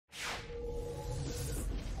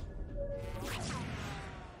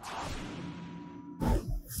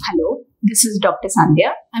Hello, this is Dr.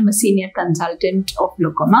 Sandhya. I'm a senior consultant of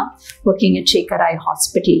glaucoma working at Shekar Eye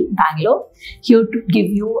Hospital, Bangalore, here to give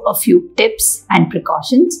you a few tips and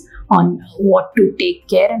precautions on what to take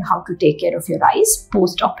care and how to take care of your eyes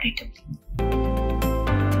post-operatively.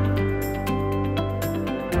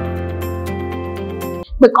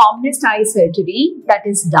 The commonest eye surgery that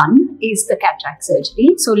is done is the cataract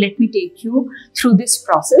surgery. So let me take you through this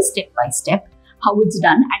process step by step, how it's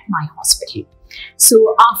done at my hospital.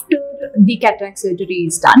 So after the cataract surgery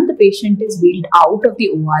is done, the patient is wheeled out of the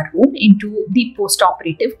OR room into the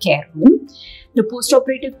post-operative care room. The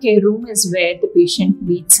post-operative care room is where the patient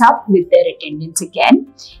meets up with their attendants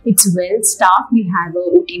again. It's well staffed. We have a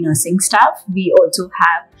OT nursing staff. We also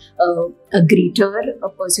have a greeter, a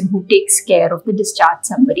person who takes care of the discharge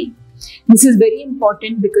summary. This is very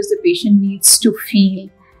important because the patient needs to feel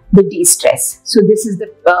the de-stress. So this is the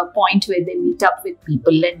point where they meet up with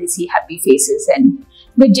people and they see happy faces and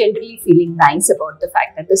they're generally feeling nice about the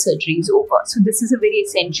fact that the surgery is over. So this is a very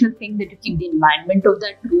essential thing, that you keep the environment of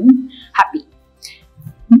that room happy.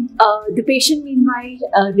 The patient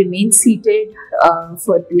meanwhile remains seated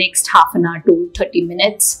for the next half an hour to 30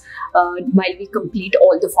 minutes while we complete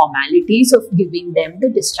all the formalities of giving them the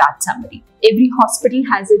discharge summary. Every hospital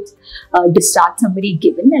has its discharge summary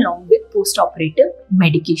given along with post-operative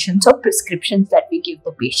medications or prescriptions that we give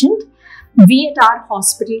the patient. We at our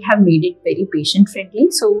hospital have made it very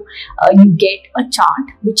patient-friendly. So you get a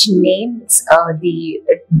chart which names the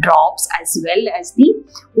drops as well as the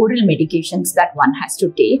oral medications that one has to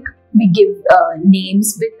take. We give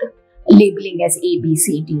names with labeling as A, B,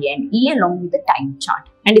 C, D and E along with the time chart.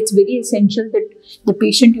 And it's very essential that the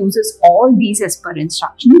patient uses all these as per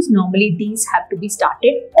instructions. Normally these have to be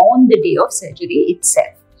started on the day of surgery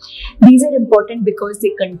itself. These are important because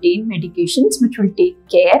they contain medications which will take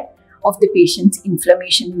care of the patient's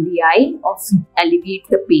inflammation in the eye, alleviate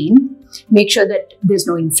the pain, make sure that there's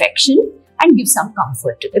no infection and give some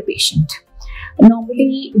comfort to the patient.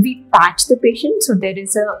 Normally, we patch the patient, so there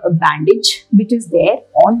is a bandage which is there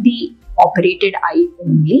on the operated eye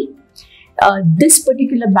only. This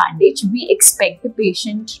particular bandage, we expect the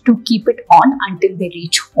patient to keep it on until they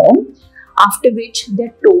reach home, after which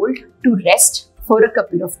they're told to rest for a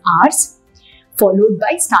couple of hours, followed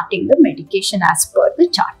by starting the medication as per the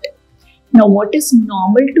chart. Now, what is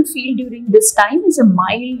normal to feel during this time is a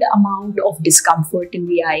mild amount of discomfort in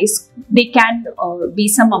the eyes. There can be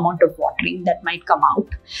some amount of watering that might come out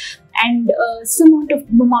and some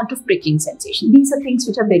amount of pricking sensation. These are things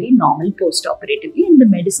which are very normal post-operatively, and the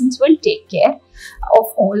medicines will take care of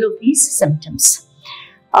all of these symptoms.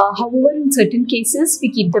 However, in certain cases, we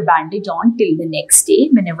keep the bandage on till the next day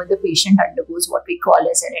whenever the patient undergoes what we call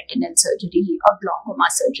as a retinal surgery or glaucoma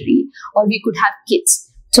surgery, or we could have kids.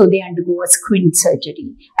 So they undergo a squint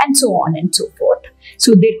surgery and so on and so forth.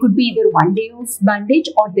 So there could be either one day of bandage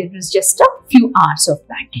or there is just a few hours of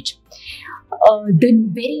bandage. The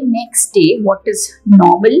very next day, what is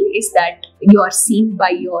normal is that you are seen by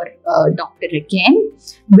your doctor again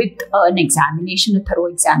with an examination, a thorough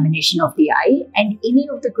examination of the eye, and any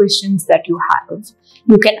of the questions that you have,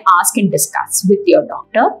 you can ask and discuss with your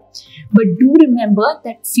doctor. But do remember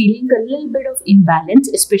that feeling a little bit of imbalance,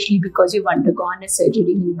 especially because you've undergone a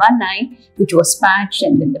surgery in one eye, which was patched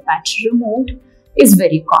and then the patch removed, is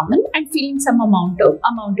very common, and feeling some amount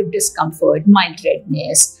of discomfort, mild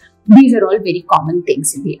redness. These are all very common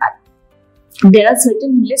things in the eye. There are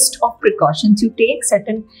certain list of precautions you take,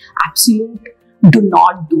 certain absolute do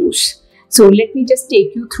not do's. So let me just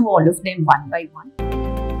take you through all of them one by one.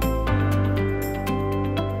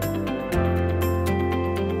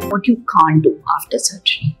 What you can't do after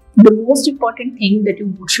surgery. The most important thing that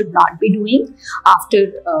you should not be doing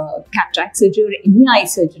after cataract surgery or any eye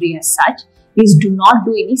surgery as such is do not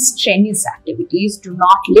do any strenuous activities, do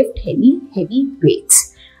not lift heavy weights.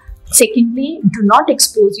 Secondly, do not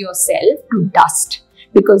expose yourself to dust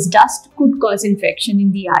because dust could cause infection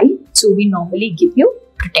in the eye. So we normally give you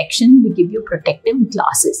protection, we give you protective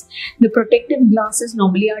glasses. The protective glasses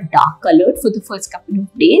normally are dark colored for the first couple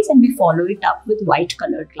of days and we follow it up with white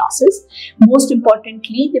colored glasses. Most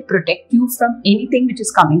importantly, they protect you from anything which is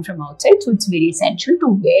coming from outside. So it's very essential to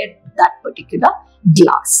wear that particular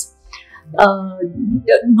glass.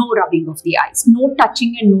 No rubbing of the eyes. No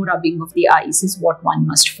touching and no rubbing of the eyes is what one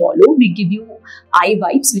must follow. We give you eye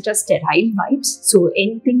wipes which are sterile wipes. So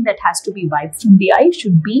anything that has to be wiped from the eye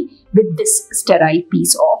should be with this sterile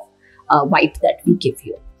piece of wipe that we give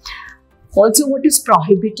you. Also, what is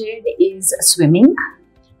prohibited is swimming,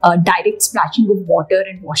 direct splashing of water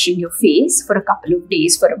and washing your face for a couple of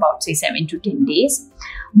days for about say 7 to 10 days.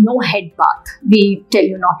 No head bath. We tell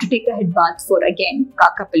you not to take a head bath for again a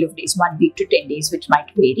couple of days, 1 week to 10 days, which might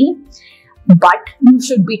vary. But you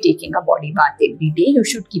should be taking a body bath every day. You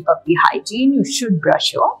should keep up the hygiene. You should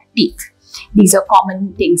brush your teeth. These are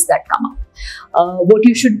common things that come up. What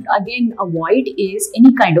you should again avoid is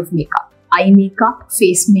any kind of makeup. Eye makeup,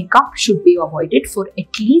 face makeup should be avoided for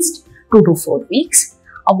at least 2 to 4 weeks.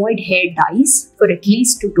 Avoid hair dyes for at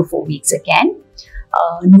least 2 to 4 weeks again.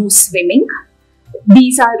 No swimming.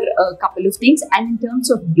 These are a couple of things. And in terms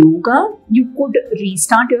of yoga, you could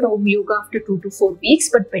restart your home yoga after 2 to 4 weeks,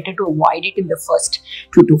 but better to avoid it in the first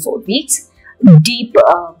 2 to 4 weeks. Deep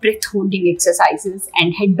breath holding exercises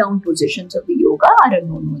and head down positions of the yoga are a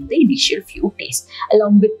no-no in the initial few days,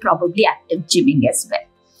 along with probably active gymming as well.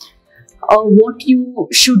 What you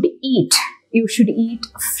should eat. You should eat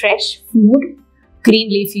fresh food, green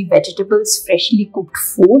leafy vegetables, freshly cooked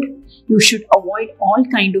food. You should avoid all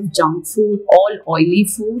kind of junk food, all oily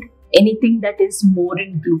food, anything that is more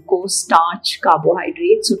in glucose, starch,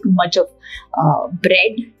 carbohydrates. So too much of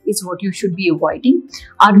bread is what you should be avoiding.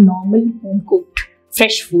 Our normal home cooked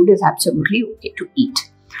fresh food is absolutely okay to eat.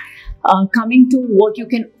 Coming to what you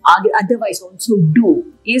can otherwise also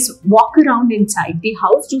do is walk around inside the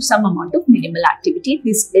house, do some amount of minimal activity.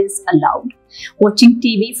 This is allowed. Watching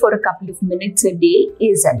TV for a couple of minutes a day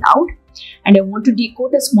is allowed. And I want to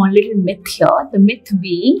decode a small little myth here. The myth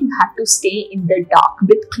being you have to stay in the dark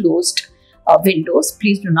with closed windows.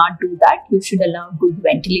 Please do not do that. You should allow good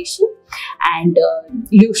ventilation and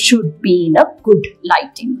you should be in a good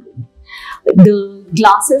lighting room. The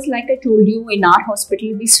glasses, like I told you, in our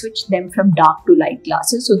hospital, we switch them from dark to light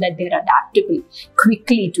glasses so that they're adaptable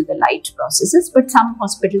quickly to the light processes. But some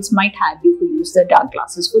hospitals might have you to use the dark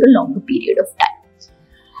glasses for a longer period of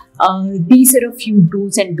time. These are a few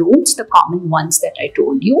do's and don'ts, the common ones that I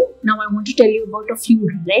told you. Now I want to tell you about a few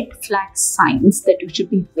red flag signs that you should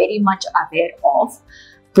be very much aware of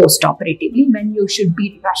post-operatively when you should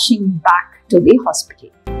be rushing back to the hospital.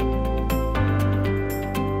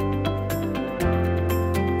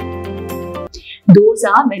 Those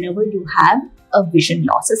are whenever you have a vision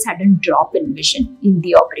loss, a sudden drop in vision in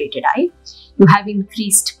the operated eye. You have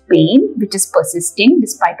increased pain, which is persisting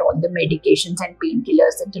despite all the medications and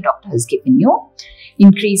painkillers that the doctor has given you.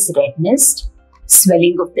 Increased redness,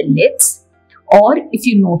 swelling of the lids, or if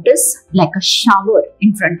you notice like a shower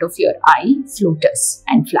in front of your eye, floaters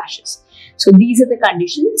and flashes. So these are the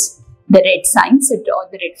conditions, the red signs or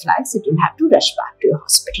the red flags that you'll have to rush back to your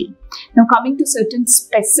hospital. Now coming to certain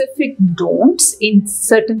specific don'ts in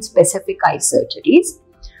certain specific eye surgeries.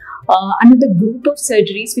 Another group of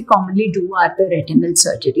surgeries we commonly do are the retinal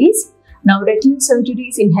surgeries. Now retinal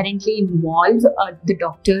surgeries inherently involve the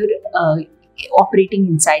doctor operating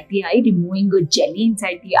inside the eye, removing a jelly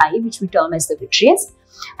inside the eye, which we term as the vitreous,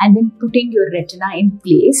 and then putting your retina in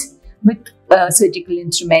place with surgical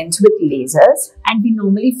instruments, with lasers. And we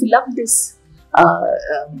normally fill up this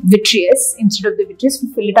vitreous, instead of the vitreous,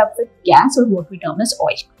 we fill it up with gas or what we term as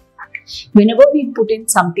oil. Whenever we put in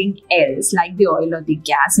something else like the oil or the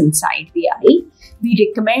gas inside the eye, we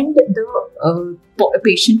recommend the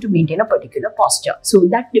patient to maintain a particular posture. So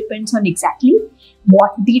that depends on exactly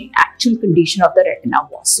what the actual condition of the retina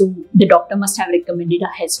was. So the doctor must have recommended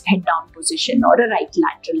a head down position or a right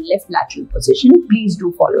lateral, left lateral position. Please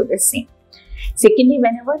do follow the same. Secondly,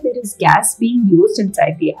 whenever there is gas being used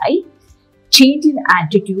inside the eye, change in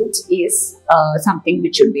attitudes is something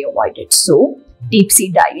which should be avoided. So deep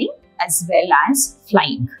sea diving as well as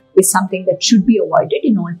flying is something that should be avoided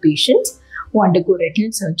in all patients who undergo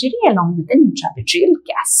retinal surgery along with an intravitreal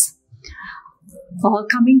gas.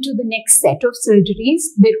 Coming to the next set of surgeries,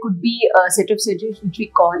 there could be a set of surgeries which we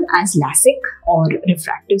call as LASIK or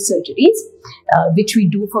refractive surgeries, which we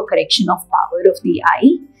do for correction of power of the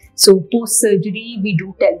eye. So post-surgery, we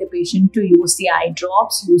do tell the patient to use the eye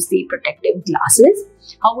drops, use the protective glasses.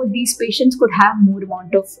 However, these patients could have more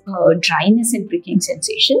amount of dryness and pricking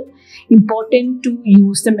sensation. Important to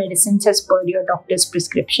use the medicines as per your doctor's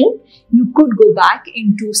prescription. You could go back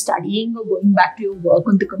into studying or going back to your work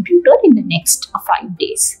on the computer in the next 5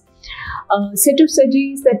 days. Set of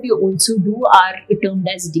surgeries that we also do are termed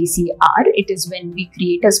as DCR. It is when we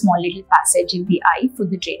create a small little passage in the eye for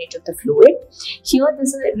the drainage of the fluid. Here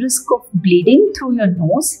there's a risk of bleeding through your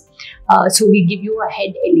nose So we give you a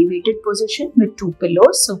head elevated position with 2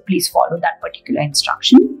 pillows. So please follow that particular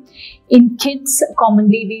instruction. In kids,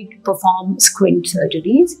 commonly we perform squint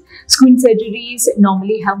surgeries. Squint surgeries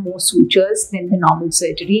normally have more sutures than the normal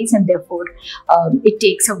surgeries, and therefore it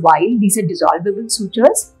takes a while. These are dissolvable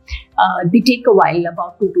sutures. They take a while,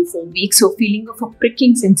 about 2 to 4 weeks. So feeling of a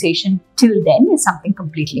pricking sensation till then is something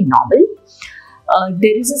completely normal.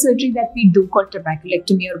 There is a surgery that we do called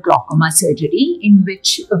trabeculectomy or glaucoma surgery, in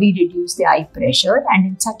which we reduce the eye pressure, and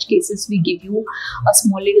in such cases we give you a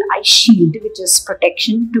small little eye shield, which is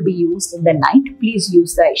protection to be used in the night. Please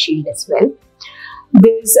use the eye shield as well.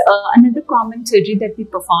 There's another common surgery that we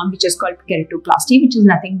perform, which is called keratoplasty, which is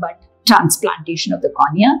nothing but transplantation of the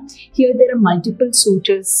cornea. Here there are multiple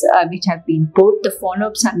sutures which have been put. The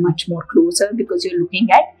follow-ups are much more closer because you're looking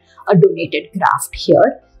at a donated graft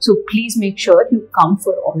here. So please make sure you come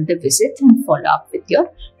for all the visits and follow up with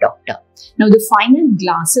your doctor. Now the final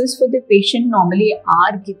glasses for the patient normally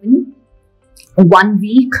are given 1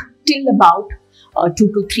 week till about 2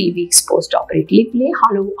 to 3 weeks post-operatively.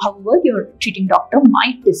 However, your treating doctor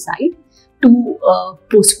might decide to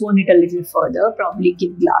postpone it a little further, probably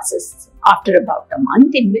give glasses after about a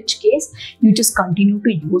month, in which case you just continue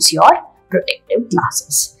to use your protective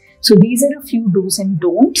glasses. So these are a few do's and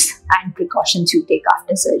don'ts and precautions you take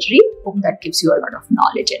after surgery. Hope that gives you a lot of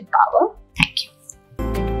knowledge and power.